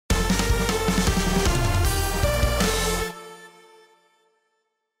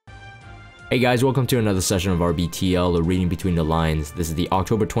Hey guys, welcome to another session of RBTL, or Reading Between the Lines. This is the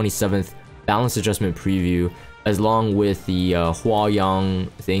October 27th balance adjustment preview, as long with the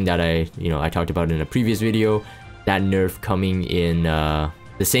Huayang thing that I talked about in a previous video. That nerf coming in the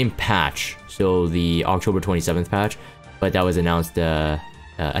same patch, so the October 27th patch, but that was announced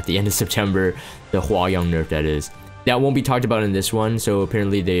at the end of September. The Huayang nerf, that is. That won't be talked about in this one, so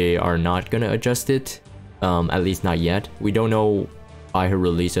apparently they are not gonna adjust it, at least not yet. We don't know. By her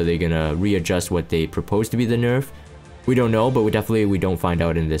release, are they gonna readjust what they propose to be the nerf? We don't know, but we don't find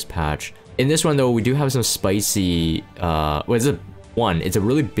out in this patch. In this one though, we do have some spicy, it's a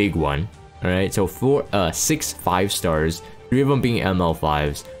really big one. Alright, so 6 5-stars, 3 of them being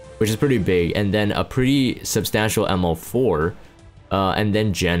ML5s, which is pretty big, and then a pretty substantial ML4, and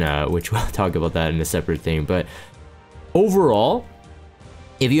then Jenna, which we'll talk about that in a separate thing. But overall,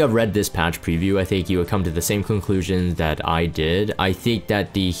 if you have read this patch preview, I think you would come to the same conclusions that I did. I think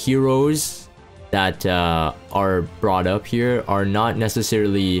that the heroes that are brought up here are not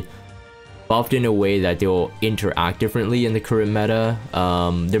necessarily buffed in a way that they'll interact differently in the current meta.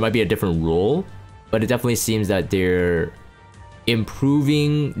 There might be a different role, but it definitely seems that they're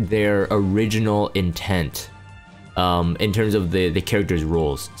improving their original intent in terms of the characters'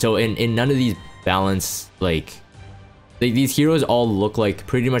 roles. So in none of these balance, these heroes all look like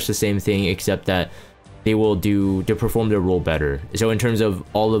pretty much the same thing, except that they perform their role better. So in terms of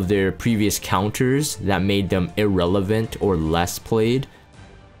all of their previous counters that made them irrelevant or less played,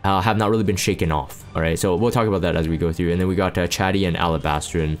 have not really been shaken off. All right, so we'll talk about that as we go through. And then we got Chatty and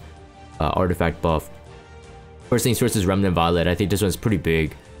Alabastron artifact buff. First things first is Remnant Violet. I think this one's pretty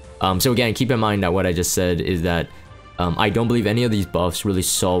big. So again, keep in mind that what I just said is that I don't believe any of these buffs really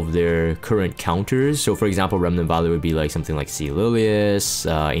solve their current counters. So for example, Remnant Violet would be like something like Sea Lilius,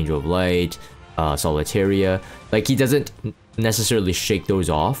 Angel of Light, Solitaria. Like, he doesn't necessarily shake those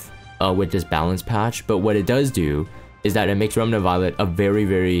off with this balance patch, but what it does do is that it makes Remnant Violet a very,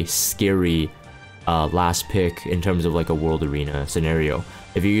 very scary last pick in terms of like a world arena scenario.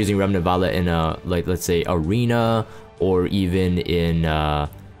 If you're using Remnant Violet in a, let's say, arena, or even in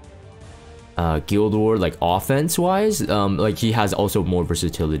Guild War, like offense wise, like he has also more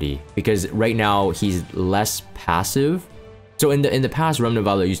versatility, because right now he's less passive. So in the past, Remnant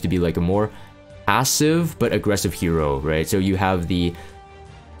Violet used to be like a more passive but aggressive hero, right? So you have the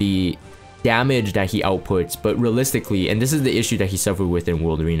damage that he outputs, but realistically, and this is the issue that he suffered with in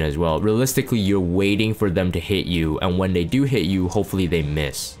World Arena as well, realistically you're waiting for them to hit you, and when they do hit you, hopefully they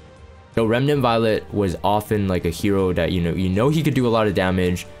miss. So Remnant Violet was often like a hero that you know he could do a lot of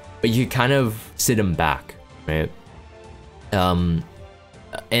damage, but you kind of sit him back, right? And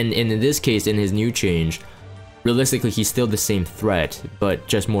in this case, in his new change, realistically, he's still the same threat, but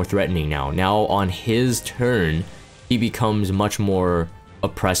just more threatening now. Now, on his turn, he becomes much more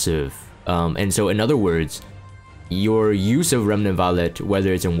oppressive. And so, in other words, your use of Remnant Violet,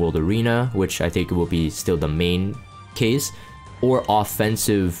 whether it's in World Arena, which I think will be still the main case, or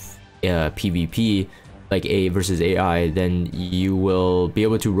offensive PvP, like A versus AI, then you will be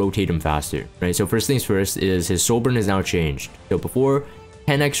able to rotate him faster, right? So first things first is his soul burn is now changed. So before,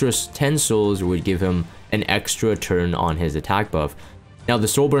 10 souls would give him an extra turn on his attack buff. Now the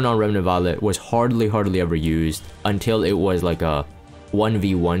soul burn on Remnant Violet was hardly ever used until it was like a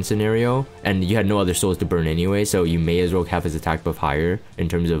 1v1 scenario, and you had no other souls to burn anyway, so you may as well have his attack buff higher in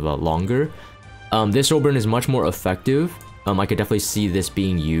terms of longer. This soul burn is much more effective. I could definitely see this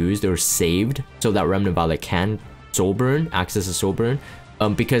being used or saved so that Remnant Violet can soul burn, access a soul burn,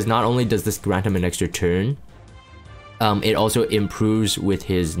 because not only does this grant him an extra turn, it also improves with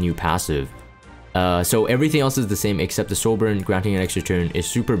his new passive. So everything else is the same except the soul burn granting an extra turn is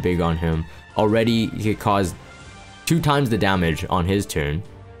super big on him. Already he could cause 2 times the damage on his turn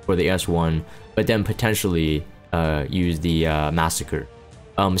for the S1, but then potentially use the Massacre.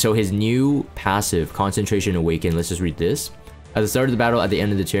 So his new passive, Concentration Awaken, let's just read this. At the start of the battle, at the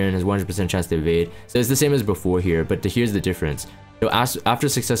end of the turn, has 100% chance to evade. So it's the same as before here, but here's the difference. So after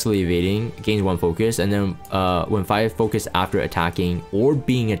successfully evading, gains 1 focus, and then when 5 focus after attacking or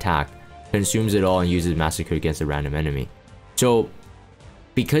being attacked, consumes it all and uses Massacre against a random enemy. So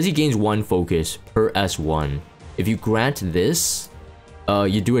because he gains 1 focus per S1, if you grant this,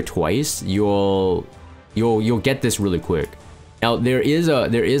 you do it twice, you'll get this really quick. Now there is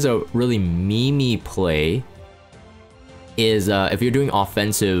a really memey play, is if you're doing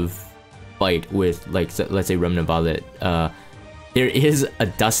offensive fight with, like, let's say Remnant Violet, there is a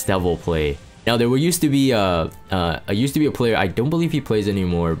Dust Devil play. Now there used to be a player, I don't believe he plays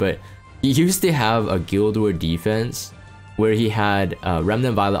anymore, but he used to have a Guild War defense where he had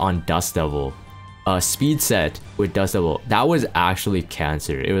Remnant Violet on Dust Devil, speed set with Dust Devil, that was actually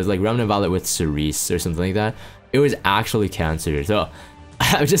cancer. It was like Remnant Violet with Cerise or something like that. It was actually cancer. So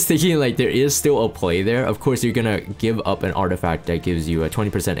I'm just thinking like there is still a play there. Of course, you're gonna give up an artifact that gives you a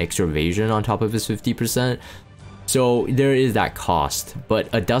 20% extra evasion on top of his 50%. So there is that cost. But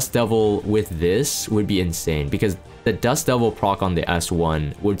a Dust Devil with this would be insane, because the Dust Devil proc on the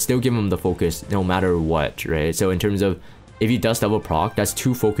S1 would still give him the focus no matter what, right? So in terms of, if you Dust Devil proc, that's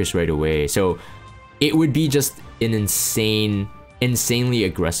 2 focus right away. So it would be just an insanely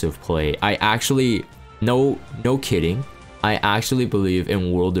aggressive play. I actually, no kidding, I actually believe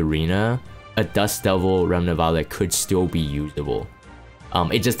in World Arena, a Dust Devil Remnant Violet could still be usable.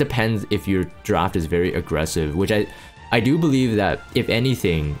 It just depends if your draft is very aggressive, which I do believe that, if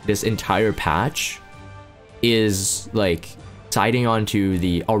anything, this entire patch is like siding onto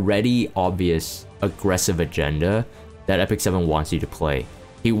the already obvious aggressive agenda that Epic 7 wants you to play.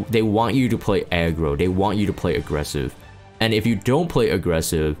 They want you to play aggro, they want you to play aggressive. And if you don't play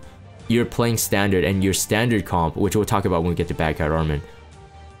aggressive, you're playing standard, and your standard comp, which we'll talk about when we get to Bad Cat Armin,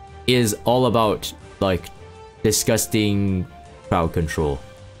 is all about like disgusting crowd control.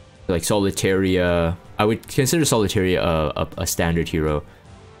 Like Solitaria, I would consider Solitaria a standard hero.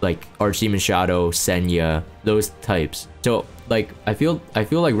 Like Archdemon Shadow, Senya, those types. So like I feel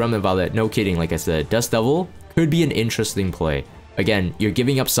like Remnant Violet, no kidding, like I said, Dust Devil could be an interesting play. Again, you're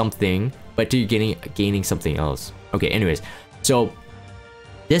giving up something, but you're gaining something else. Okay, anyways, so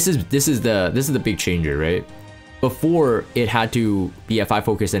this is the big changer, right? Before, it had to be a 5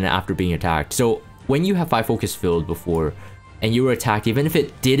 focus and after being attacked. So when you have 5 focus filled before and you were attacked, even if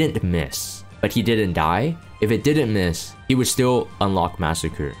it didn't miss, but he didn't die, if it didn't miss, he would still unlock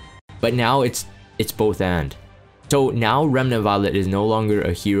Massacre. But now it's both and. So now Remnant Violet is no longer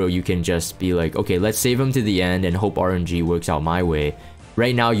a hero you can just be like, okay, let's save him to the end and hope RNG works out my way.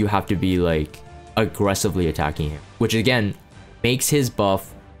 Right now you have to be like aggressively attacking him, which again makes his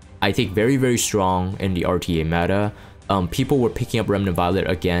buff, I think, very, very strong in the RTA meta. People were picking up Remnant Violet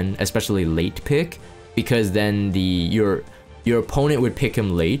again, especially late pick, because then your opponent would pick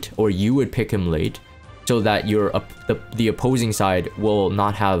him late, or you would pick him late, so that the opposing side will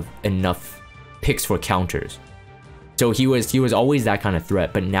not have enough picks for counters. So he was always that kind of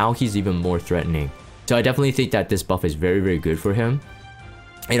threat, but now he's even more threatening. So I definitely think that this buff is very, very good for him.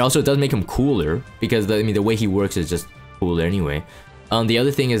 It also does make him cooler, because the way he works is just cooler anyway. The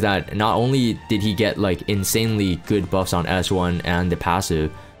other thing is that not only did he get like insanely good buffs on S1 and the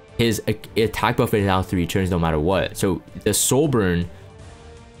passive, his attack buff is now 3 turns no matter what. So the Soul Burn,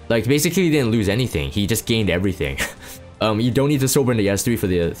 like, basically he didn't lose anything, he just gained everything. You don't need to Soul Burn the S3 for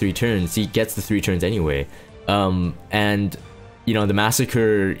the 3 turns, he gets the 3 turns anyway. And you know, the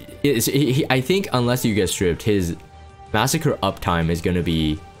Massacre is, I think unless you get stripped, his Massacre uptime is gonna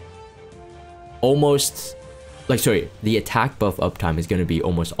be almost like, sorry, the attack buff uptime is gonna be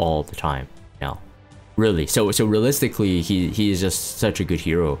almost all the time now, really. So realistically, he is just such a good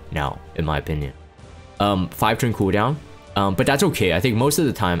hero now, in my opinion. 5 turn cooldown, but that's okay. I think most of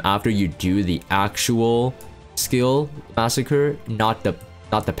the time after you do the actual skill Massacre, not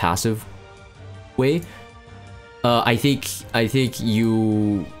the passive way, I think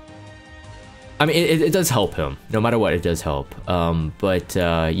you, I mean, it does help him, no matter what, it does help. But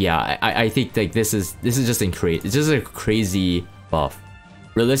yeah, I think like this is just it's just a crazy buff.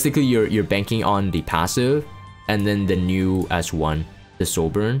 Realistically, you're banking on the passive and then the new S1, the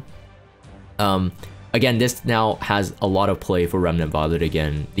Soul Burn. Again, this now has a lot of play for Remnant Violet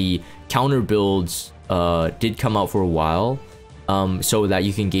again. The counter builds did come out for a while, so that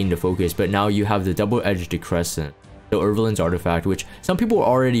you can gain the focus, but now you have the double-edged Decrescent, the Urvalin's artifact, which some people are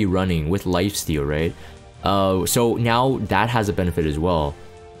already running with lifesteal, right? So now that has a benefit as well.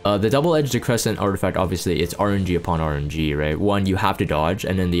 The double-edged Decrescent artifact, obviously it's RNG upon RNG, right? One, you have to dodge,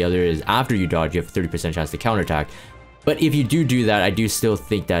 and then the other is after you dodge, you have a 30% chance to counterattack. But if you do that, I do still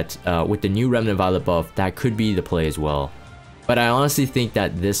think that with the new Remnant Violet buff, that could be the play as well. But I honestly think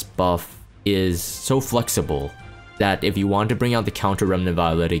that this buff is so flexible that if you want to bring out the counter Remnant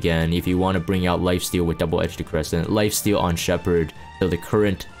Violet again, if you want to bring out lifesteal with double-edged Decrescent, lifesteal on Shepherd, so the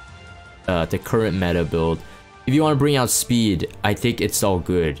current meta build, if you want to bring out speed, I think it's all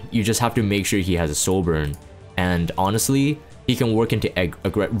good. You just have to make sure he has a Soul Burn, and honestly, he can work into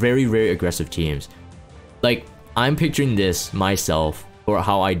very, very aggressive teams. Like, I'm picturing this myself for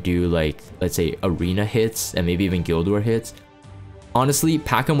how I do, like, let's say arena hits and maybe even Guild War hits. Honestly,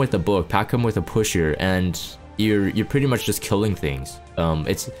 pack him with a book, pack him with a pusher, and you're pretty much just killing things.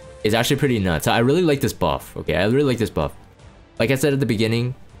 It's actually pretty nuts. I really like this buff. Okay, I really like this buff. Like I said at the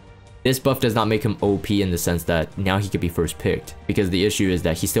beginning, this buff does not make him OP in the sense that now he could be first picked, because the issue is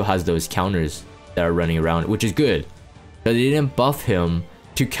that he still has those counters that are running around, which is good. So they didn't buff him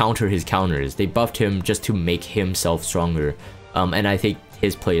to counter his counters. They buffed him just to make himself stronger. And I think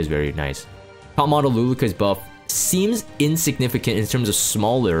his play is very nice. Top Model Luluca's buff seems insignificant in terms of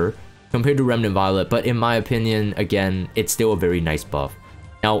smaller compared to Remnant Violet, but in my opinion, again, it's still a very nice buff.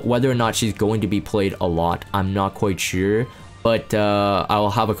 Now, whether or not she's going to be played a lot, I'm not quite sure, but I'll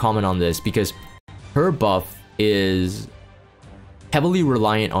have a comment on this because her buff is heavily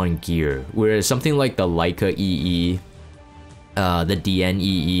reliant on gear, whereas something like the Leica EE, the DN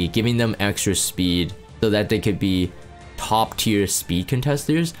EE, giving them extra speed so that they could be top tier speed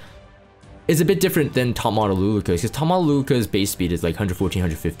contesters is a bit different than Top Model Luluca, because Top Model Luluca's base speed is like 114,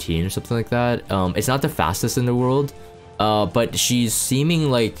 115 or something like that. It's not the fastest in the world, but she's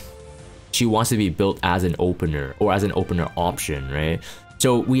seeming like she wants to be built as an opener or as an opener option, right?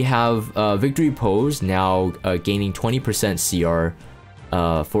 So we have Victory Pose now gaining 20% CR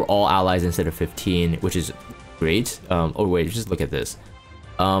for all allies instead of 15, which is great. Oh wait, just look at this.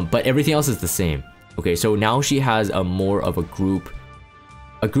 But everything else is the same. Okay, so now she has a more of a group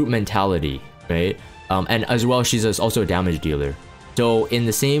mentality, right? And as well, she's also a damage dealer. So in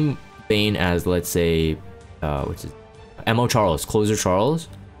the same vein as, let's say, which is MO Charles, Closer Charles,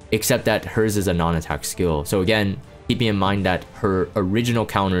 except that hers is a non-attack skill. So again, keeping in mind that her original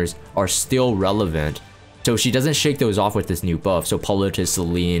counters are still relevant, so she doesn't shake those off with this new buff. So Politis,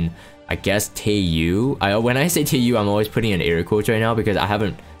 Celine, I guess Taeyu. When I say Taeyu, I'm always putting in air quotes right now because I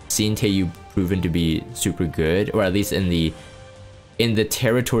haven't seen Taeyu proven to be super good, or at least in the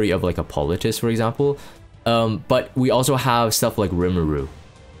territory of like a Politis, for example. But we also have stuff like Rimuru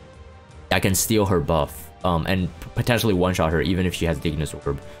that can steal her buff and potentially one-shot her even if she has Dignus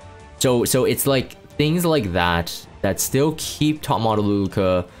Orb. So it's like things like that still keep Top Model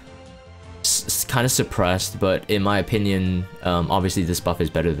Luluca kind of suppressed, but in my opinion, obviously this buff is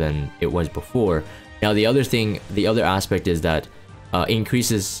better than it was before. Now the other aspect is that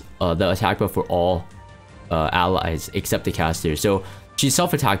increases the attack buff for all allies except the caster. So she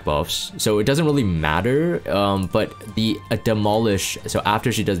self-attack buffs, so it doesn't really matter, but the demolish, so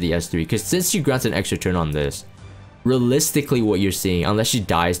after she does the S3, because since she grants an extra turn on this, realistically what you're seeing, unless she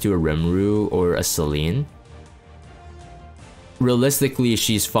dies to a Rimuru or a Celine, realistically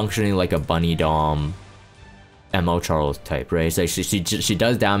she's functioning like a Bunny Dom MO Charles type, right? So she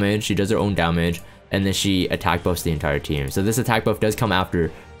does damage, she does her own damage, and then she attack buffs the entire team. So this attack buff does come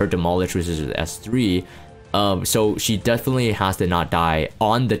after her demolish, which is the S3. So she definitely has to not die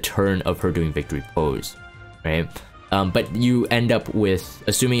on the turn of her doing Victory Pose, right? But you end up with,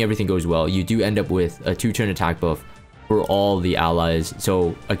 assuming everything goes well, you do end up with a 2-turn attack buff for all the allies.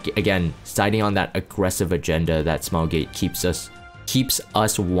 So again, siding on that aggressive agenda that Smilegate keeps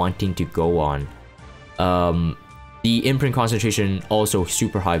us wanting to go on. The imprint concentration also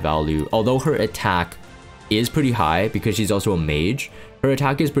super high value. Although her attack is pretty high because she's also a mage, her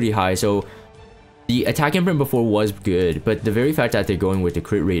attack is pretty high. So the attack imprint before was good, but the very fact that they're going with the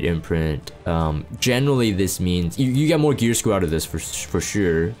crit rate imprint, generally this means you get more gear score out of this for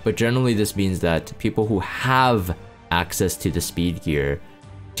sure, but generally this means that people who have access to the speed gear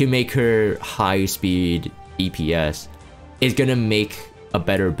to make her high speed DPS is gonna make a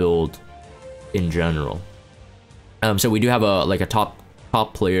better build in general. So we do have a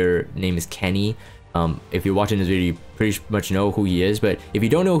top player named is Kenny. If you're watching this video, you pretty much know who he is, but if you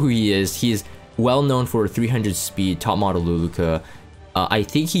don't know who he is, he's well known for 300 speed Top Model Luluca. I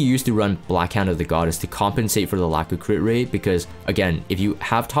think he used to run Black Hand of the Goddess to compensate for the lack of crit rate, because again, if you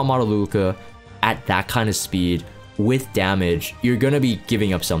have Top Model Luluca at that kind of speed with damage, you're gonna be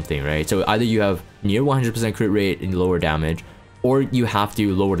giving up something, right? So either you have near 100% crit rate and lower damage, or you have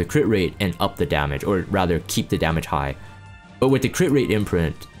to lower the crit rate and up the damage, or rather keep the damage high. But with the crit rate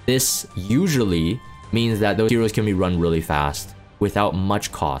imprint, this usually means that those heroes can be run really fast without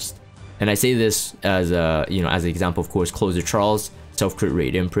much cost. And I say this as a, as an example, of course, Closer Charles, self crit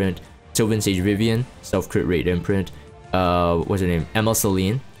rate imprint, Sylvan Sage Vivian, self crit rate imprint, what's her name, Emma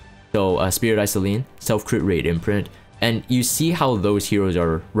Celine, so Spirit Eye Celine, self crit rate imprint. And you see how those heroes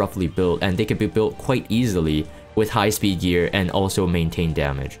are roughly built, and they can be built quite easily with high speed gear and also maintain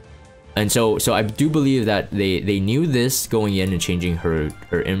damage. And so I do believe that they knew this going in and changing her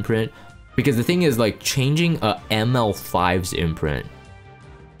imprint, because the thing is, like, changing a ML5's imprint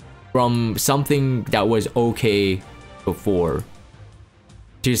from something that was okay before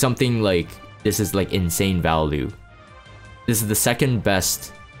to something like this is like insane value. This is the second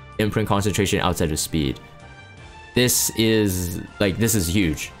best imprint concentration outside of speed. This is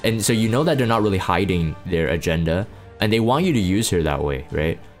huge, and so you know that they're not really hiding their agenda, and they want you to use her that way,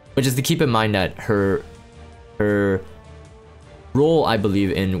 right? But just to keep in mind that her role, I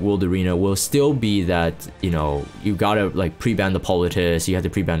believe, in World Arena will still be that, you know, you gotta like pre-ban the Politis, you have to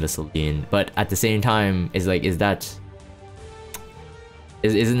pre-ban the Celine, but at the same time, it's like, isn't that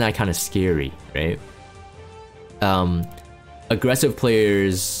kind of scary, right? Aggressive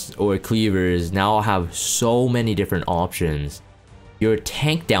players or cleavers now have so many different options. Your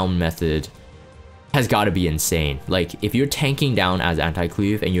tank down method has got to be insane. Like, if you're tanking down as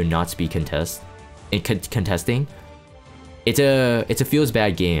anti-cleave and you're not speed contesting, it's a feels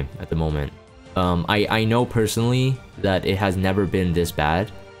bad game at the moment. I know personally that it has never been this bad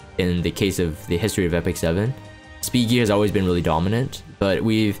in the case of the history of Epic 7. Speed gear has always been really dominant, but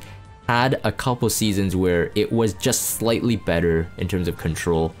we've had a couple seasons where it was just slightly better in terms of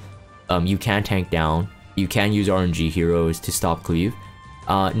control. You can tank down, you can use RNG heroes to stop cleave.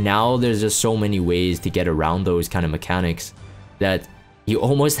 Now there's just so many ways to get around those kind of mechanics that you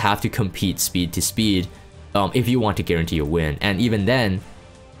almost have to compete speed to speed if you want to guarantee a win. And even then,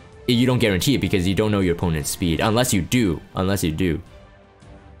 you don't guarantee it because you don't know your opponent's speed, unless you do.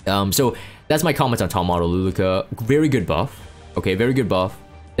 So that's my comments on top Model Luluca. Very good buff. Okay, very good buff.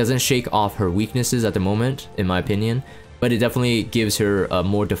 Doesn't shake off her weaknesses at the moment, in my opinion, but it definitely gives her a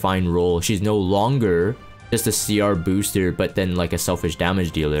more defined role. She's no longer just a CR booster, but then like a selfish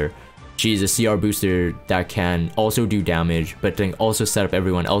damage dealer. She's a CR booster that can also do damage, but then also set up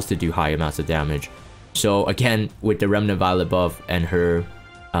everyone else to do high amounts of damage. So again, with the Remnant Violet buff and her,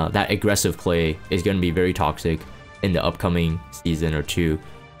 that aggressive play is going to be very toxic in the upcoming season or two.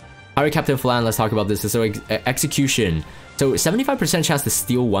 Pirate Captain Flan, let's talk about this. So execution. So 75% chance to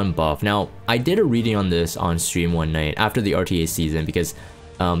steal one buff. Now, I did a reading on this on stream one night after the RTA season because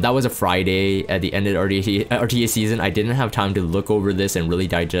that was a Friday at the end of the RTA season. I didn't have time to look over this and really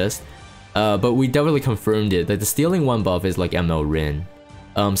digest. But we definitely confirmed it that the stealing one buff is like ML Rin.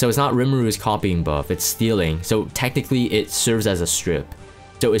 So it's not Rimuru copying buff, it's stealing. So technically it serves as a strip.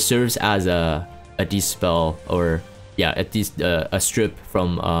 So it serves as a dispel, or yeah, a strip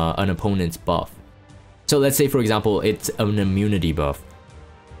from an opponent's buff. So let's say, for example, it's an immunity buff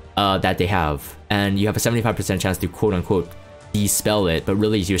that they have, and you have a 75% chance to quote-unquote dispel it, but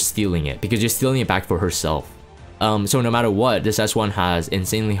really you're stealing it because you're stealing it back for herself. So no matter what, this S1 has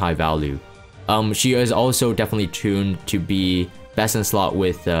insanely high value. She is also definitely tuned to be best in slot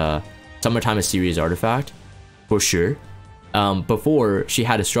with Summertime of Series artifact, for sure. Before, she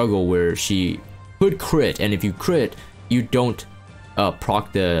had a struggle where she could crit, and if you crit, you don't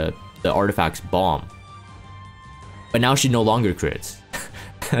proc the artifact's bomb. But now she no longer crits.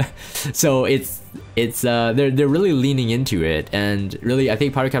 So they're really leaning into it, and really I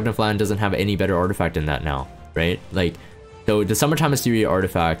think Pirate Captain Flan doesn't have any better artifact than that now, right? Like, so the Summertime Mysteria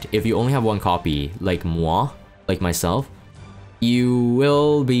artifact, if you only have one copy, like moi, like myself, you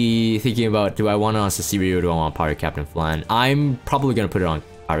will be thinking about, do I want it on Cecilia or do I want Pirate Captain Flan? I'm probably gonna put it on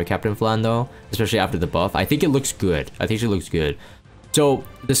Pirate Captain Flan though, especially after the buff. I think it looks good. I think she looks good. So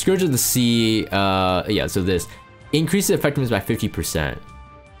the Scourge of the Sea, yeah, so this increases effectiveness by 50%.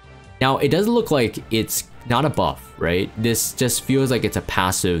 Now, it does look like it's not a buff, right? This just feels like it's a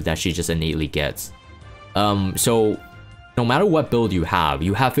passive that she just innately gets. So no matter what build you have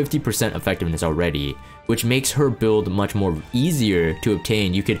 50% effectiveness already, which makes her build much more easier to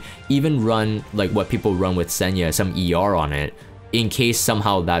obtain. You could even run like what people run with Senya, some ER on it, in case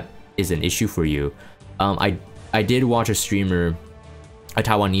somehow that is an issue for you. I did watch a streamer, a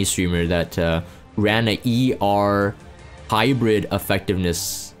Taiwanese streamer that ran a ER hybrid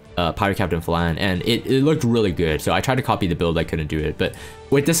effectiveness Pirate Captain Flan, and it looked really good. So I tried to copy the build, I couldn't do it. But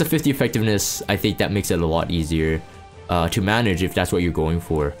with this 50 effectiveness, I think that makes it a lot easier to manage if that's what you're going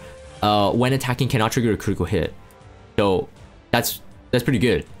for. When attacking cannot trigger a critical hit. So that's pretty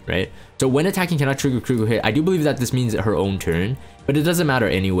good, right? So when attacking cannot trigger a critical hit, I do believe that this means her own turn, but it doesn't matter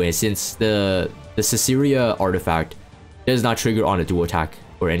anyway since the Cecilia artifact does not trigger on a dual attack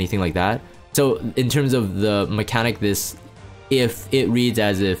or anything like that. So in terms of the mechanic, if it reads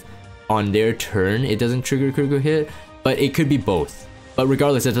as if on their turn it doesn't trigger a critical hit, but it could be both. But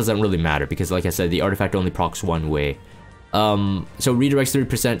regardless, it doesn't really matter because, like I said, the artifact only procs one way. So redirects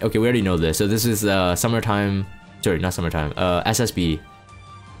 30%. Okay, we already know this. So this is summertime. Sorry, not summertime. SSB.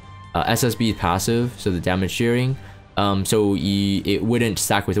 SSB is passive, so the damage sharing. So it wouldn't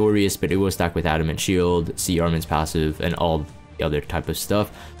stack with Aureus, but it will stack with Adamant Shield, C Armin's passive, and all the other type of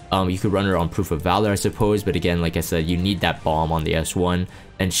stuff. You could run her on Proof of Valor, I suppose, but again, like I said, you need that bomb on the S1,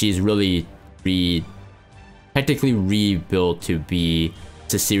 and she's really technically rebuilt to be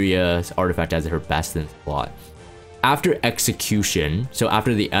Cecilia's artifact as her best in slot. After execution, so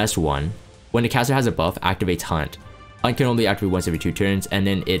after the S1, when the caster has a buff, activates Hunt. Hunt can only activate once every 2 turns, and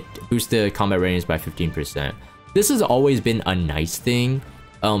then it boosts the combat readiness by 15%. this has always been a nice thing,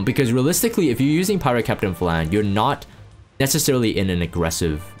 because realistically, if you're using Pirate Captain Flan, you're not necessarily in an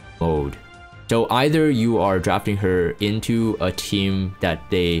aggressive mode. So either you are drafting her into a team that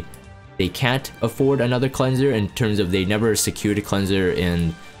they can't afford another cleanser in terms of they never secured a cleanser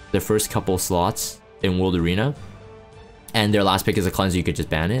in the first couple slots in World Arena, and their last pick is a cleanser, you could just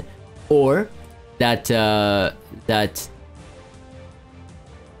ban it, or that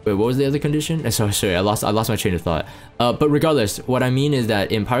wait, what was the other condition? Sorry, I lost my train of thought. But regardless, what I mean is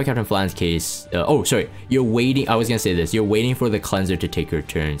that in Pirate Captain Flan's case, oh sorry, you're waiting. I was gonna say this. You're waiting for the cleanser to take her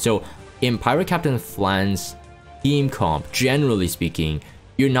turn. So in Pirate Captain Flan's team comp, generally speaking,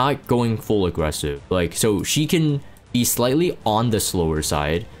 you're not going full aggressive. Like, so she can be slightly on the slower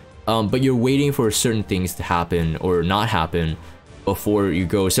side, but you're waiting for certain things to happen or not happen before you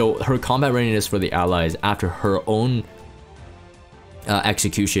go. So her combat readiness for the allies after her own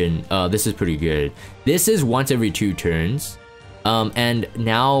execution, this is pretty good. This is once every 2 turns, and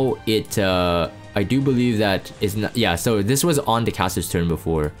now it I do believe that is not, yeah, so this was on the caster's turn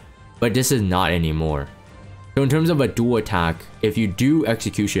before, but this is not anymore. So in terms of a dual attack, if you do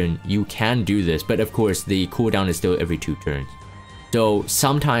execution, you can do this, but of course the cooldown is still every 2 turns. So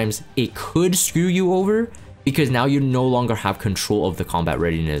sometimes it could screw you over because now you no longer have control of the combat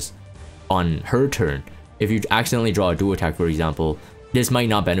readiness on her turn. If you accidentally draw a dual attack, for example, this might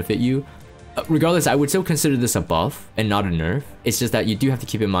not benefit you. Regardless, I would still consider this a buff and not a nerf. It's just that you do have to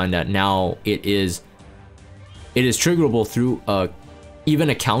keep in mind that now it is triggerable through even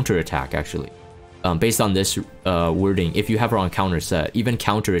a counter attack, actually. Based on this wording, if you have her on counter set, even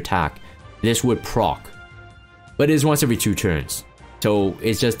counter attack, this would proc. But it is once every 2 turns. So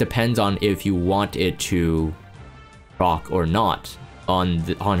it just depends on if you want it to proc or not on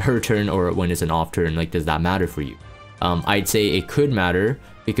her turn, or when it's an off turn. Like, does that matter for you? I'd say it could matter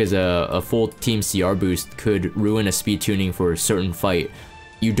because a full team CR boost could ruin a speed tuning for a certain fight.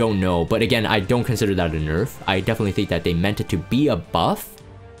 You don't know. But again, I don't consider that a nerf. I definitely think that they meant it to be a buff,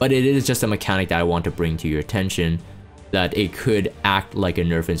 but it is just a mechanic that I want to bring to your attention, that it could act like a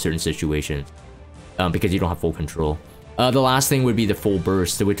nerf in certain situations, because you don't have full control. The last thing would be the full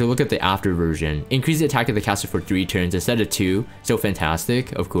burst, so we could look at the after version. Increase the attack of the caster for 3 turns instead of 2, so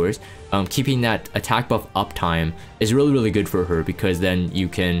fantastic, of course. Keeping that attack buff uptime is really, really good for her, because then you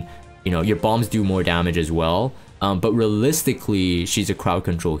can, you know, your bombs do more damage as well. But realistically, she's a crowd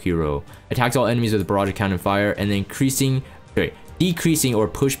control hero. Attacks all enemies with a barrage of cannon fire, and then decreasing or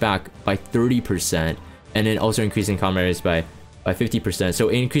pushback by 30%, and then also increasing combat rates by 50%. So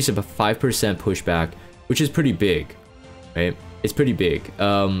it increases a 5% pushback, which is pretty big. Right, it's pretty big.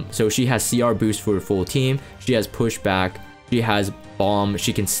 So she has CR boost for a full team, she has pushback, she has bomb,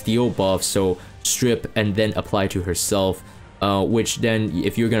 she can steal buffs, so strip and then apply to herself, which then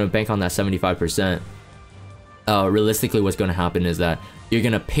if you're gonna bank on that 75%, realistically what's gonna happen is that you're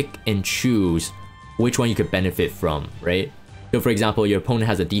gonna pick and choose which one you could benefit from, right? So for example, your opponent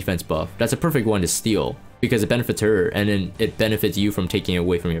has a defense buff, that's a perfect one to steal because it benefits her, and then it benefits you from taking it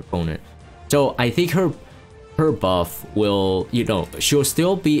away from your opponent. So I think her buff will, you know, she'll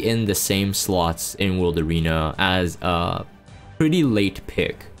still be in the same slots in World Arena as a pretty late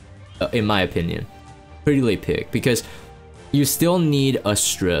pick, in my opinion. Pretty late pick, because you still need a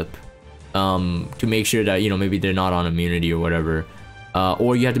strip to make sure that, you know, maybe they're not on immunity or whatever,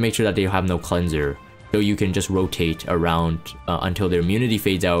 or you have to make sure that they have no cleanser, so you can just rotate around until their immunity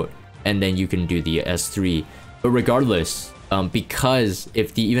fades out, and then you can do the S3. But regardless, because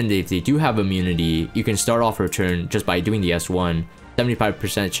even if they do have immunity, you can start off her turn just by doing the S1,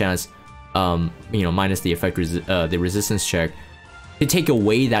 75% chance, you know, minus the effect the resistance check, to take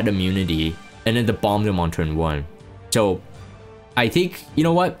away that immunity, and then to bomb them on turn 1. So I think, you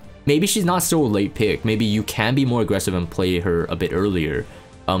know what, maybe she's not so late pick. Maybe you can be more aggressive and play her a bit earlier,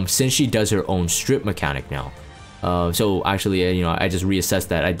 since she does her own strip mechanic now. So actually, you know, I just reassessed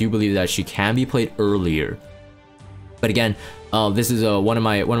that. I do believe that she can be played earlier. But again, this is one of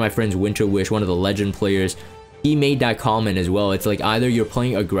my friends, Winter Wish, one of the legend players. He made that comment as well. It's like either you're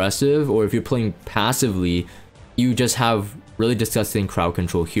playing aggressive, or if you're playing passively, you just have really disgusting crowd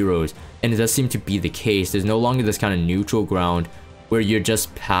control heroes. And it does seem to be the case. There's no longer this kind of neutral ground where you're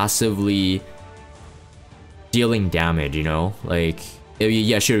just passively dealing damage, you know? Like,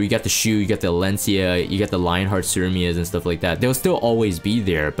 yeah, sure, you got the Shu, you got the Alencia, you got the Lionheart Surmias and stuff like that. They'll still always be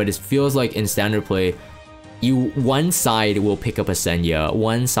there, but it feels like in standard play, one side will pick up a Senya,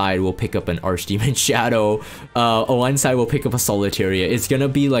 one side will pick up an Archdemon Shadow, one side will pick up a Solitaria. It's gonna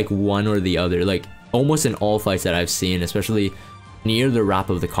be like one or the other, like almost in all fights that I've seen, especially near the wrap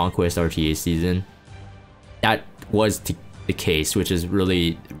of the Conquest RTA season. That was the case, which is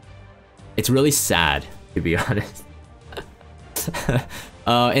really, it's really sad to be honest.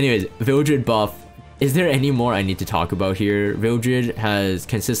 Anyways, Vildred buff. Is there any more I need to talk about here? Vildred has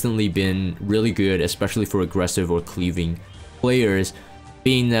consistently been really good, especially for aggressive or cleaving players,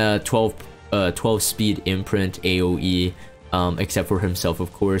 being a 12 speed imprint AoE, except for himself,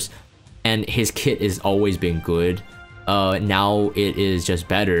 of course. And his kit has always been good. Now it is just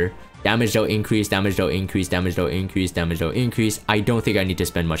better. Damage dealt increase, damage dealt increase, damage dealt increase, damage dealt increase. I don't think I need to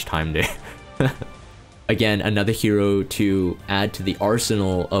spend much time there. Again, another hero to add to the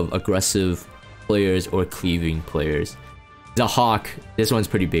arsenal of aggressive players or cleaving players. Zahhak, this one's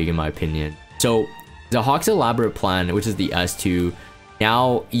pretty big in my opinion. So Zahhak's elaborate plan, which is the S2,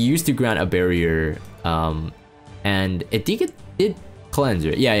 now used to grant a barrier, and I think it did cleanse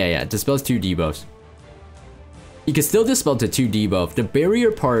it. Yeah. Dispels 2 debuffs. You can still dispel the 2 debuff. The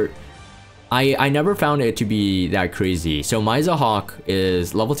barrier part, I never found it to be that crazy. So my Zahhak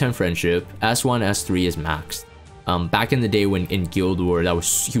is level 10 friendship, S1, S3 is maxed. Back in the day when in Guild War,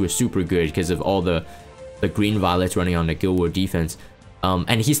 he was super good because of all the green violets running on the Guild War defense.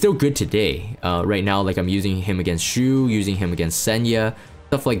 And he's still good today. Right now, like I'm using him against Shu, using him against Senya,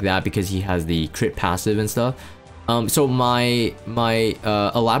 stuff like that because he has the crit passive and stuff. So my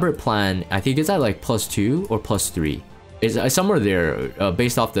elaborate plan, I think it's at like +2 or +3. It's somewhere there,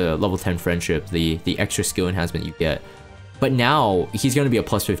 based off the level 10 friendship, the extra skill enhancement you get. But now he's going to be a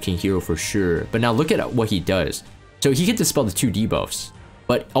 +15 hero for sure. But now look at what he does. So he can dispel the 2 debuffs,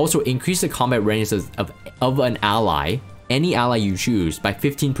 but also increase the combat readiness of an ally, any ally you choose, by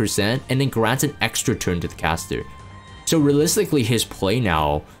 15%, and then grants an extra turn to the caster. So realistically, his play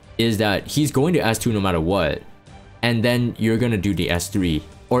now is that he's going to S2 no matter what, and then you're going to do the S3,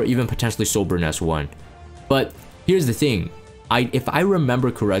 or even potentially Soulburn S1. But here's the thing, if I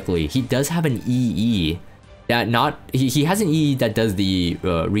remember correctly, he does have an EE that he has an EE that does the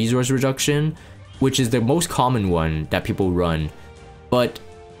resource reduction, which is the most common one that people run. But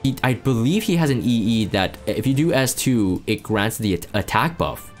I believe he has an EE that if you do S2, it grants the attack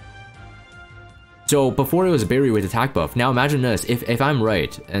buff. So before it was a barrier with attack buff. Now imagine this, if I'm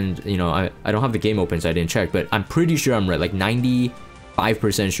right, and you know, I don't have the game open so I didn't check, but I'm pretty sure I'm right, like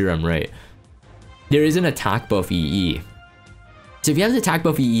 95% sure I'm right. There is an attack buff EE. So if you have the attack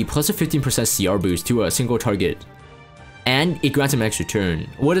buff EE plus a 15% CR boost to a single target, and it grants him an extra turn,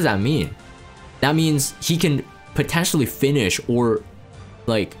 what does that mean? That means he can potentially finish or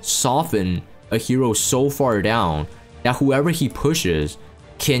like soften a hero so far down that whoever he pushes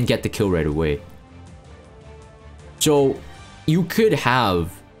can get the kill right away. So you could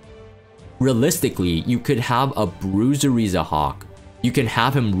have, realistically, you could have a bruisery Zahhak. You can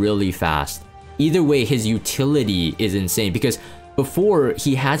have him really fast. Either way, his utility is insane because before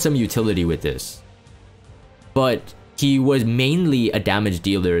he had some utility with this, but he was mainly a damage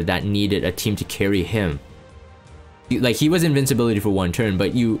dealer that needed a team to carry him. Like he was invincibility for 1 turn,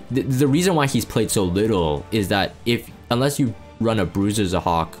 but the reason why he's played so little is that unless you run a Bruiser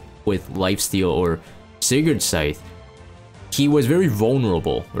Zahhak with Lifesteal or Sigurd Scythe, he was very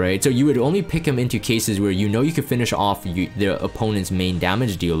vulnerable, right? So you would only pick him into cases where you know you could finish off the opponent's main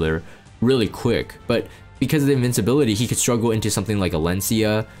damage dealer really quick, but because of the invincibility, he could struggle into something like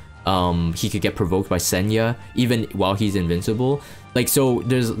Alencia. He could get provoked by Senya even while he's invincible. Like, so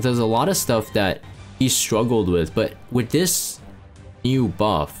there's a lot of stuff that he struggled with, but with this new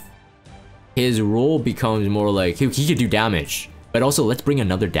buff, his role becomes more like he could do damage, but also let's bring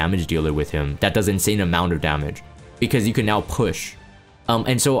another damage dealer with him that does insane amount of damage because you can now push.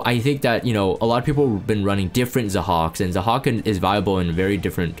 And so I think that, you know, a lot of people have been running different Zahhaks, and Zahhak is viable in very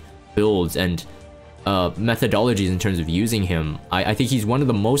different builds and methodologies in terms of using him. I think he's one of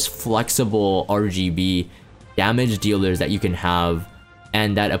the most flexible RGB damage dealers that you can have,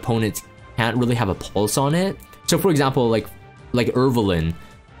 and that opponents can't really have a pulse on it. So for example, like Irvelin,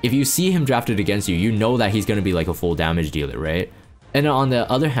 if you see him drafted against you, you know that he's going to be like a full damage dealer, right? And on the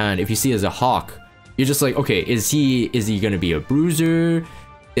other hand, if you see as a Hawk, you're just like, okay, is he going to be a bruiser?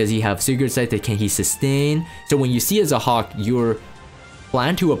 Does he have Sigurd Scythe? Can he sustain? So when you see as a Hawk, your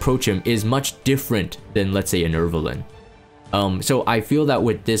plan to approach him is much different than, let's say, an Irvelin. So I feel that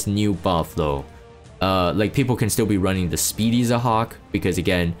with this new buff though, like people can still be running the speedy Zahhak because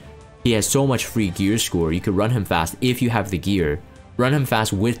again, he has so much free gear score. You could run him fast if you have the gear. Run him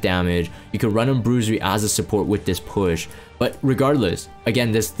fast with damage. You can run him bruisery as a support with this push. But regardless,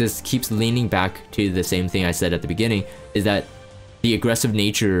 again, this keeps leaning back to the same thing I said at the beginning, is that the aggressive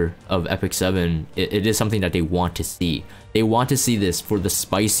nature of Epic 7, it is something that they want to see. They want to see this for the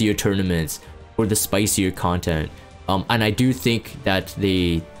spicier tournaments, for the spicier content. And I do think that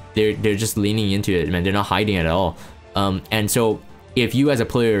they're just leaning into it, man. They're not hiding at all. And so if you as a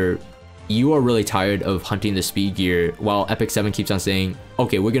player, you are really tired of hunting the speed gear while Epic 7 keeps on saying,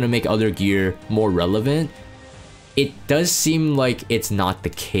 okay, we're gonna make other gear more relevant, it does seem like it's not the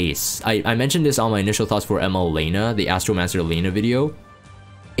case. I mentioned this on my initial thoughts for ML Lena, the Astromancer Lena video,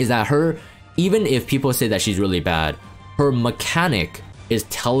 is that her, even if people say that she's really bad, her mechanic is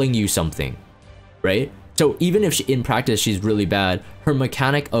telling you something, right? So even if in practice she's really bad, her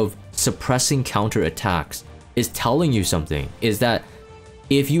mechanic of suppressing counter attacks is telling you something, is that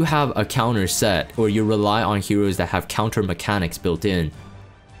if you have a counter set or you rely on heroes that have counter mechanics built in,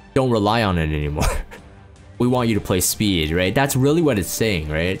 don't rely on it anymore. We want you to play speed, right? That's really what it's saying,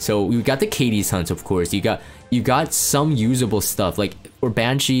 right? So we got the Katie's hunts, of course. You got some usable stuff. Like for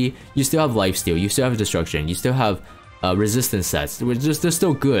Banshee, you still have lifesteal, you still have destruction, you still have resistance sets. They're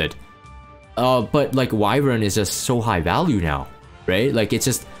still good. But like Wyvern is just so high value now, right? Like it's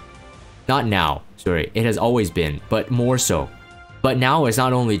just not now. Sorry, it has always been, but more so. But now it's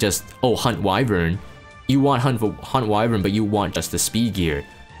not only just, oh, hunt Wyvern. You want hunt Wyvern, but you want just the speed gear.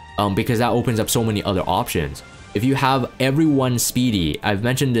 Because that opens up so many other options. If you have everyone speedy, I've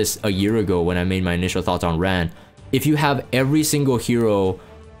mentioned this a year ago when I made my initial thoughts on Ran. If you have every single hero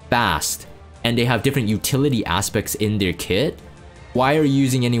fast, and they have different utility aspects in their kit, why are you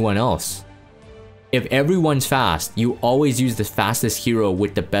using anyone else? If everyone's fast, you always use the fastest hero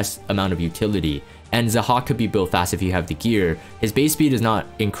with the best amount of utility. And Zahhak could be built fast if you have the gear. His base speed is not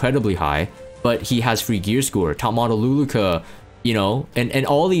incredibly high, but he has free gear score. Top Model Luluca, you know, and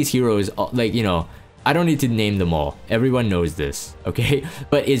all these heroes, like, you know, I don't need to name them all. Everyone knows this, okay?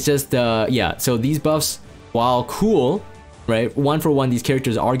 But it's just, yeah, so these buffs, while cool, right? One for one, these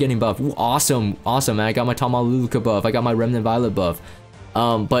characters are getting buffed. Ooh, awesome, awesome, man. I got my Top Model Luluca buff. I got my Remnant Violet buff.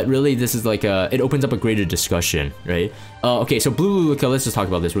 But really this is like it opens up a greater discussion, right? Okay, so Blue Luluca, let's just talk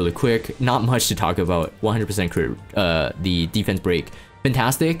about this really quick. Not much to talk about. 100% crit, the defense break,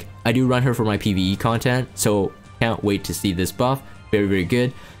 fantastic. I do run her for my PvE content, so can't wait to see this buff. Very, very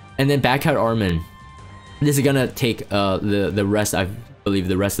good. And then Cat Armin, this is gonna take the rest, I believe,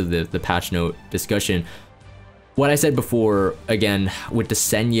 the rest of the patch note discussion. What I said before, again, with the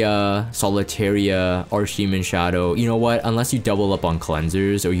Senya, Solitaria, Archdemon Shadow, you know what? Unless you double up on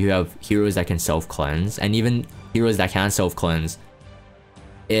cleansers or you have heroes that can self-cleanse, and even heroes that can self-cleanse,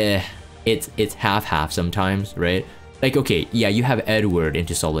 it's half-half sometimes, right? Like, okay, yeah, you have Edward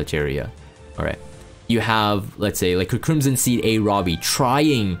into Solitaria, alright. You have, let's say, like a Crimson Seed A Robbie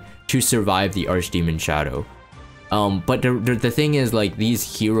trying to survive the Archdemon Shadow. But the thing is, like,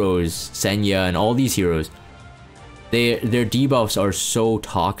 these heroes, Senya and all these heroes, their debuffs are so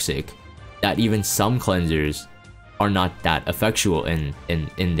toxic that even some cleansers are not that effectual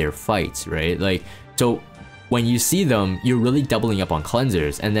in their fights, right? Like, so when you see them, you're really doubling up on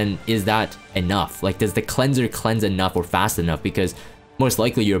cleansers, and then is that enough? Like, does the cleanser cleanse enough or fast enough? Because most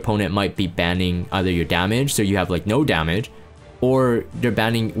likely your opponent might be banning either your damage, so you have like no damage, or they're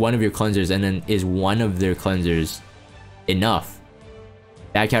banning one of your cleansers, and then is one of their cleansers enough?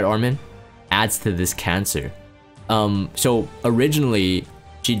 Cat Armin adds to this cancer. So originally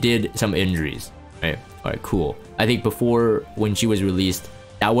she did some injuries, right? Alright, cool. I think before, when she was released,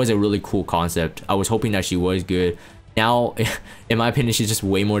 that was a really cool concept. I was hoping that she was good. Now, in my opinion, she's just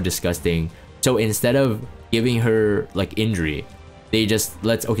way more disgusting. So instead of giving her like injury, they just,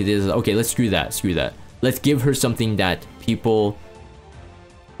 let's screw that. Let's give her something that people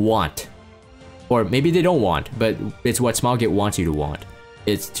want. Or maybe they don't want, but it's what Smilegate wants you to want.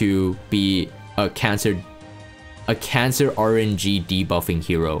 It's to be a cancer RNG debuffing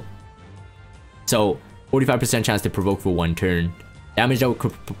hero. So 45% chance to provoke for 1 turn. Damage out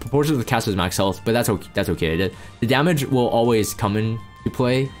proportional to the caster's max health, but that's okay. The damage will always come into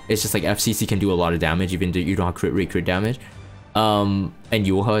play. It's just like FCC can do a lot of damage even though you don't have crit damage. And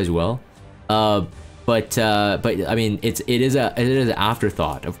Yoha as well. But I mean, it is an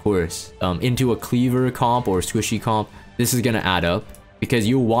afterthought, of course. Into a cleaver comp or squishy comp, this is gonna add up because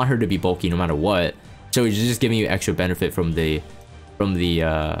you want her to be bulky no matter what. So it's just giving you extra benefit from the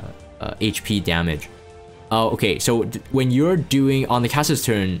HP damage. Okay, so when you're doing, on the caster's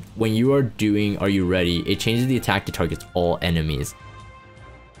turn, when you are doing Are You Ready, it changes the attack to target all enemies.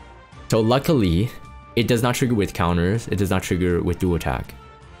 So luckily, it does not trigger with counters, it does not trigger with dual attack.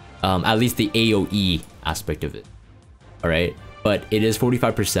 At least the AoE aspect of it. Alright, but it is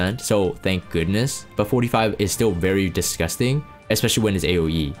 45%, so thank goodness. But 45 is still very disgusting, especially when it's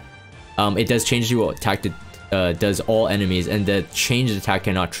AoE. It does change to attack that does all enemies, and the changed attack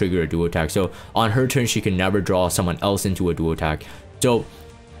cannot trigger a dual attack. So on her turn, she can never draw someone else into a dual attack. So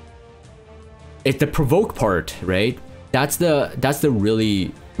it's the provoke part, right? That's the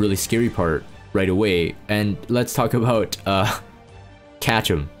really scary part right away. And let's talk about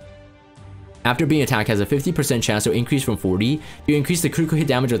Catch 'em. After being attacked, has a 50% chance to increase from 40 to increase the critical hit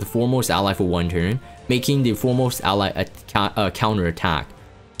damage of the foremost ally for 1 turn, making the foremost ally a counter attack.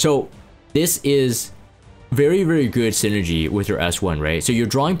 So this is very, very good synergy with her S1, right? So you're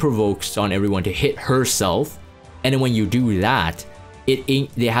drawing provokes on everyone to hit herself, and then when you do that,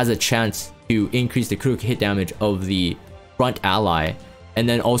 it has a chance to increase the critical hit damage of the front ally, and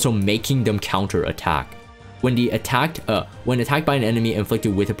then also making them counter attack. When attacked by an enemy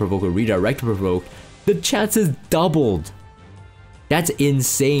inflicted with a provoke or redirect provoke, the chance is doubled. That's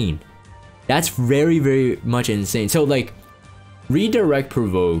insane. That's very, very much insane. So like, redirect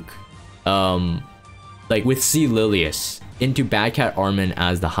provoke, like with C. Lilius into Bad Cat Armin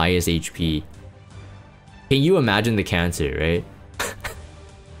as the highest HP. Can you imagine the cancer, right?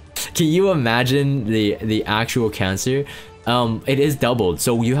 Can you imagine the actual cancer? It is doubled,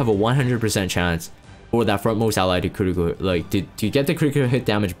 so you have a 100% chance for that frontmost ally to critical, like to get the critical hit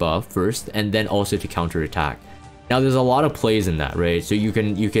damage buff first, and then also to counter attack. Now there's a lot of plays in that, right? So you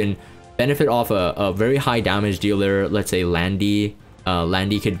can benefit off a very high damage dealer, let's say Landy.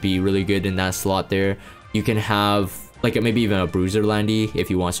 Landy could be really good in that slot there. You can have like maybe even a bruiser Landy if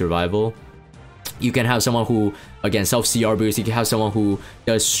you want survival. You can have someone who, again, self CR boost. You can have someone who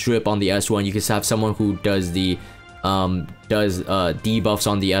does strip on the S1. You can have someone who does the debuffs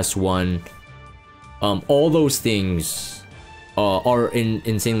on the S1. All those things are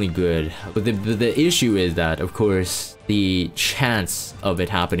insanely good. But the issue is that, of course, the chance of it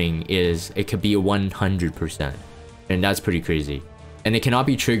happening is it could be a 100%, and that's pretty crazy. And it cannot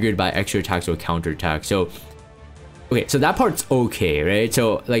be triggered by extra attacks or counter attacks. So okay, so that part's okay, right?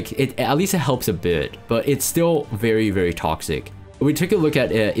 So like at least it helps a bit, but it's still very, very toxic. We took a look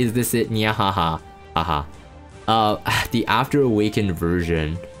at is this it? Nyahaha, haha. The After Awakened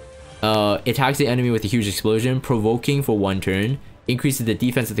version attacks the enemy with a huge explosion, provoking for 1 turn, increases the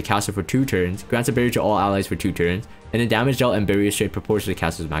defense of the caster for 2 turns, grants a barrier to all allies for 2 turns, and then damage dealt and barrier straight proportional to the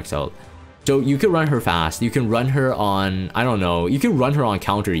caster's max health. So you can run her fast. You can run her on, I don't know, you can run her on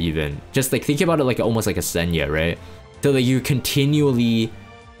counter even. Just like think about it like almost like a Senya, right? So that you continually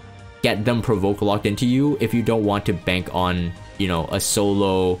get them provoke locked into you if you don't want to bank on, you know, a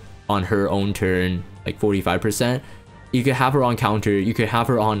solo on her own turn, like 45%. You could have her on counter, you could have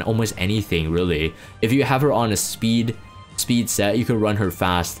her on almost anything really. If you have her on a speed set, you could run her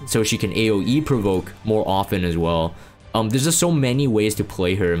fast so she can AoE provoke more often as well. There's just so many ways to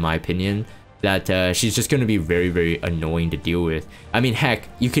play her in my opinion that she's just going to be very, very annoying to deal with. I mean, heck,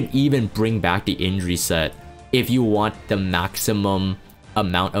 you can even bring back the injury set if you want the maximum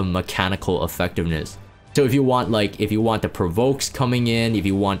amount of mechanical effectiveness. So if you want the provokes coming in, if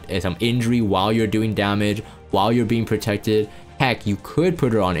you want some injury while you're doing damage, while you're being protected, heck, you could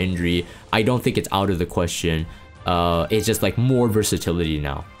put her on injury. I don't think it's out of the question. It's just like more versatility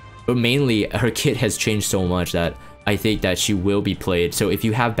now. But mainly, her kit has changed so much that I think that she will be played. So if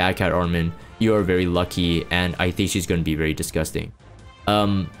you have Bad Cat Armin, you are very lucky, and I think she's going to be very disgusting.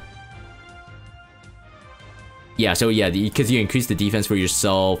 Yeah, so yeah, because you increase the defense for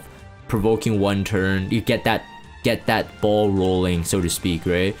yourself, provoking 1 turn, you get that ball rolling, so to speak,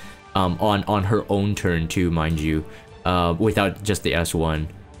 right? On her own turn too, mind you, without just the S1.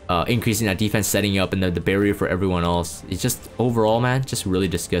 Increasing that defense, setting up, and the barrier for everyone else. It's just overall, man, just really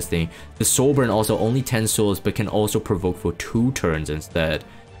disgusting. The soul burn also only 10 souls, but can also provoke for 2 turns instead.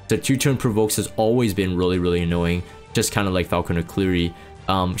 So 2-turn provokes has always been really, really annoying, just kind of like Falcon or Cleary.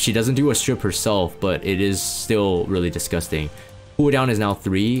 She doesn't do a strip herself, but it is still really disgusting. Cooldown is now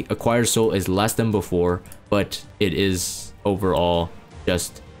 3. Acquired soul is less than before, but it is overall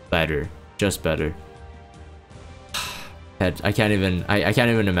just better, just better. I can't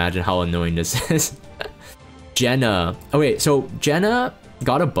even imagine how annoying this is. Jenna. Oh wait, so Jenna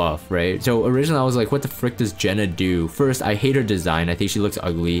got a buff, right? So originally I was like, what the frick does Jenna do? First, I hate her design. I think she looks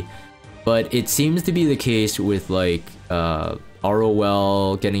ugly. But it seems to be the case with like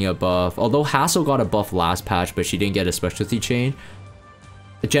ROL getting a buff. Although Hassel got a buff last patch, but she didn't get a specialty change.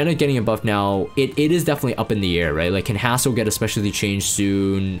 Jenna getting a buff now, it is definitely up in the air, right? Like, can Hassel get a specialty change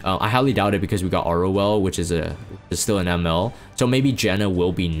soon? I highly doubt it because we got ROL, which is still an ML. So maybe Jenna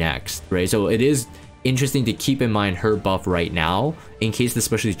will be next, right? So it is interesting to keep in mind her buff right now in case the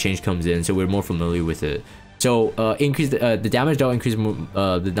specialty change comes in, so we're more familiar with it. So increase the damage dealt, increase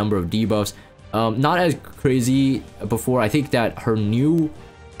the number of debuffs. Not as crazy before. I think that her new,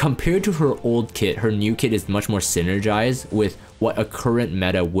 compared to her old kit, her new kit is much more synergized with what a current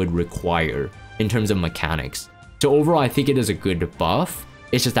meta would require in terms of mechanics. So overall, I think it is a good buff.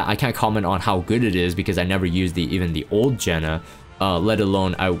 It's just that I can't comment on how good it is because I never used even the old Jenna, let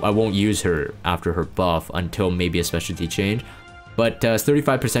alone I won't use her after her buff until maybe a specialty change. but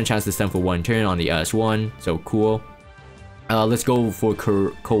 35% chance to stun for 1 turn on the S1, so cool. Let's go for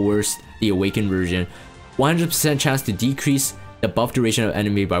Coerced, the Awakened version. 100% chance to decrease the buff duration of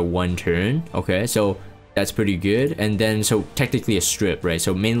enemy by 1 turn. Okay, so that's pretty good. And then, so technically a strip, right?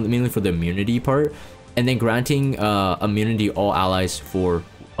 So mainly for the immunity part. And then granting immunity all allies for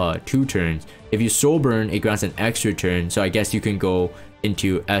 2 turns. If you soul burn, it grants an extra turn. So I guess you can go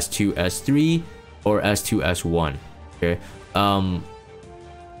into S2, S3 or S2, S1. Okay.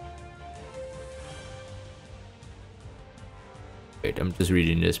 Wait, I'm just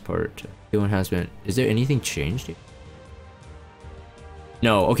reading this part. Skill enhancement. Is there anything changed?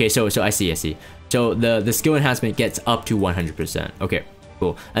 No. Okay. So I see. So the skill enhancement gets up to 100%. Okay.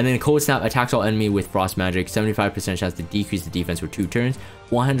 Cool. And then Cold Snap attacks all enemy with Frost Magic. 75% chance to decrease the defense for 2 turns.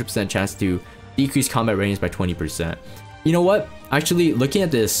 100% chance to decrease combat radius by 20%. You know what? Actually, looking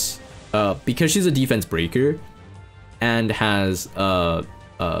at this, because she's a defense breaker and has CR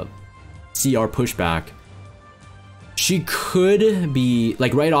pushback, she could be,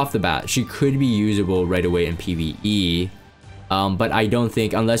 like, right off the bat, she could be usable right away in PvE. But I don't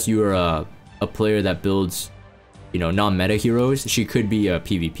think, unless you're a player that builds, you know, non-meta heroes, she could be a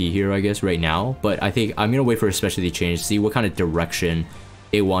PvP hero, I guess, right now. But I think I'm gonna wait for a specialty change, see what kind of direction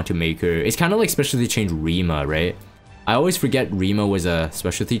they want to make her. It's kind of like specialty change Rima, right? I always forget Rima was a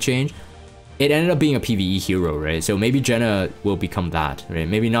specialty change. It ended up being a PvE hero, right? So maybe Jenna will become that, right?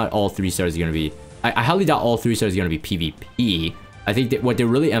 Maybe not all 3 stars are gonna be. I highly doubt all 3 stars are gonna be PvP. I think that what they're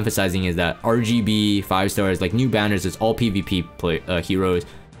really emphasizing is that RGB 5 stars, like new banners, is all PvP heroes.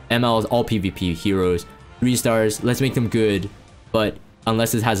 ML is all PvP heroes. 3 stars, let's make them good, but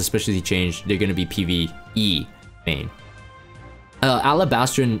unless it has a specialty change, they're gonna be PvE main.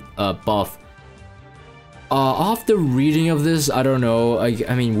 Alabastron buff. Off the reading of this, I don't know.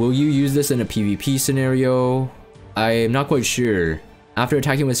 I mean, will you use this in a PvP scenario? I'm not quite sure. After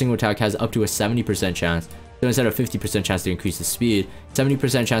attacking with a single attack, has up to a 70% chance. So instead of 50% chance to increase the speed,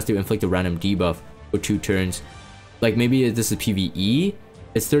 70% chance to inflict a random debuff for 2 turns. Like maybe this is PvE.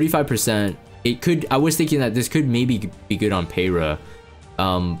 It's 35%. It could. I was thinking that this could maybe be good on Peyra,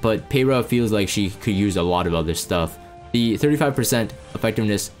 but Peyra feels like she could use a lot of other stuff. The 35%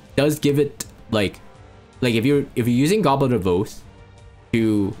 effectiveness does give it like if you're using Goblet of Oath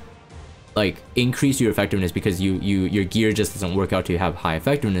to like increase your effectiveness because your gear just doesn't work out to have high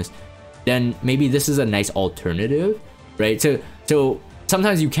effectiveness, then maybe this is a nice alternative, right? So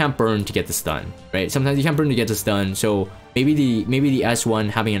sometimes you can't burn to get the stun, right? Sometimes you can't burn to get the stun. So maybe the S1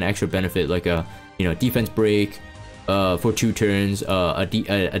 having an extra benefit like a, you know, defense break for 2 turns,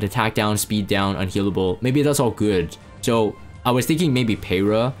 an attack down, speed down, unhealable. Maybe that's all good. So I was thinking maybe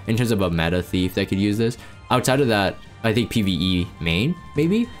Peyra in terms of a meta thief that could use this. Outside of that, I think PvE main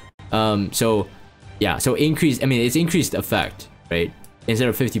maybe. So yeah, so increased. I mean, it's increased effect, right? Instead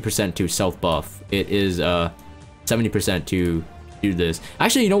of 50% to self buff, it is 70% to do this.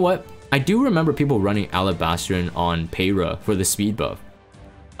 Actually, you know what? I do remember people running Alabastron on Peyra for the speed buff.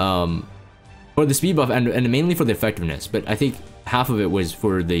 For the speed buff and mainly for the effectiveness, but I think half of it was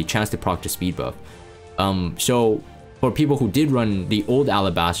for the chance to proc to speed buff. So for people who did run the old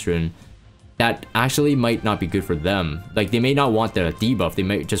Alabastron, that actually might not be good for them. Like they may not want the debuff, they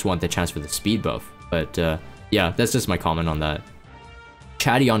might just want the chance for the speed buff. But yeah, that's just my comment on that.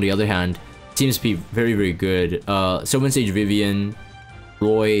 Chatty, on the other hand, seems to be very, very good. Sylvan Sage Vivian,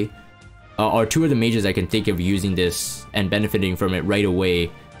 Roy are 2 of the mages I can think of using this and benefiting from it right away.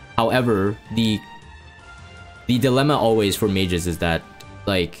 However, the dilemma always for mages is that,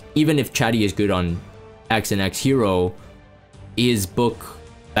 like, even if Chatty is good on X and X hero, is book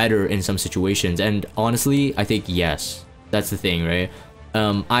better in some situations? And honestly, I think yes. That's the thing, right?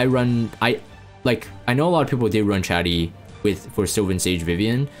 I know a lot of people did run Chatty for Sylvan Sage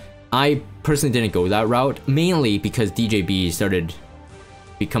Vivian. I personally didn't go that route, mainly because DJB started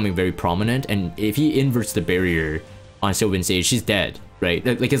becoming very prominent, and if he inverts the barrier on Sylvan Sage, she's dead, right?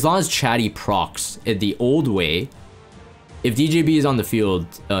 Like as long as Chatty procs it the old way, if DJB is on the field,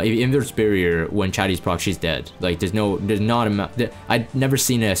 if he inverts barrier when Chatty's proc, she's dead. Like there's not amount. I've never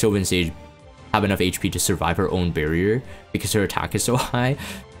seen a Sylvan Sage have enough HP to survive her own barrier because her attack is so high.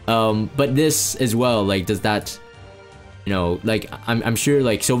 But this as well, like, does that, you know, like I'm sure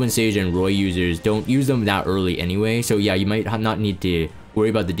like Sylvan Sage and Roy users don't use them that early anyway. So yeah, you might not need to worry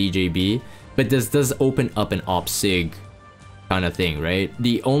about the DJB, but this does open up an OpSig kind of thing, right?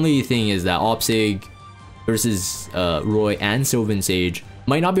 The only thing is that OpSig versus Roy and Sylvan Sage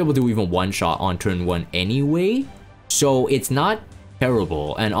might not be able to even one-shot on turn 1 anyway, so it's not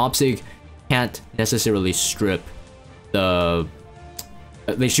terrible, and OpSig can't necessarily strip the...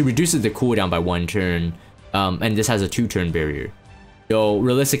 like, she reduces the cooldown by 1 turn, and this has a 2-turn barrier. So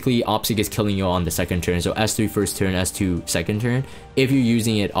realistically, Opsig is killing you on the second turn. So S3 first turn, S2 second turn. If you're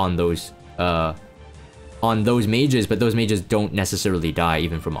using it on those mages, but those mages don't necessarily die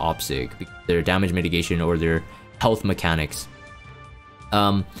even from Opsig because their damage mitigation or their health mechanics.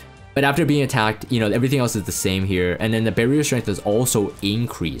 But after being attacked, you know, everything else is the same here, and then the barrier strength is also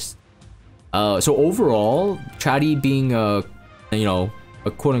increased. So overall, Chatty being a, you know,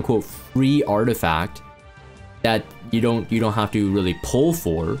 a quote-unquote free artifact that you don't have to really pull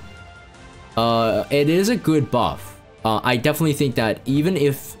for, it is a good buff. I definitely think that even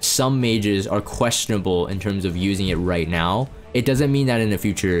if some mages are questionable in terms of using it right now, it doesn't mean that in the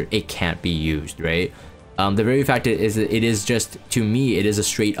future it can't be used, right? The very fact is that it is just, to me, it is a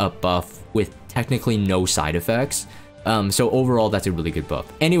straight up buff with technically no side effects. So overall, that's a really good buff.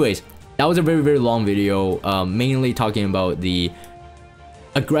 Anyways, that was a very, very long video, mainly talking about the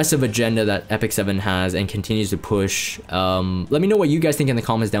aggressive agenda that Epic 7 has and continues to push. Let me know what you guys think in the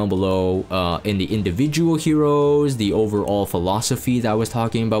comments down below, in the individual heroes, the overall philosophy that I was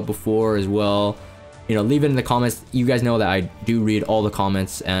talking about before as well. You know, leave it in the comments. You guys know that I do read all the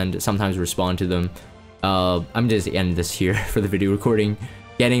comments and sometimes respond to them. I'm just ending this here for the video recording,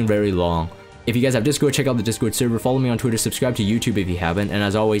 getting very long. If you guys have Discord, check out the Discord server, follow me on Twitter, subscribe to YouTube if you haven't, and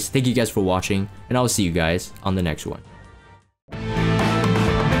as always, thank you guys for watching, and I'll see you guys on the next one.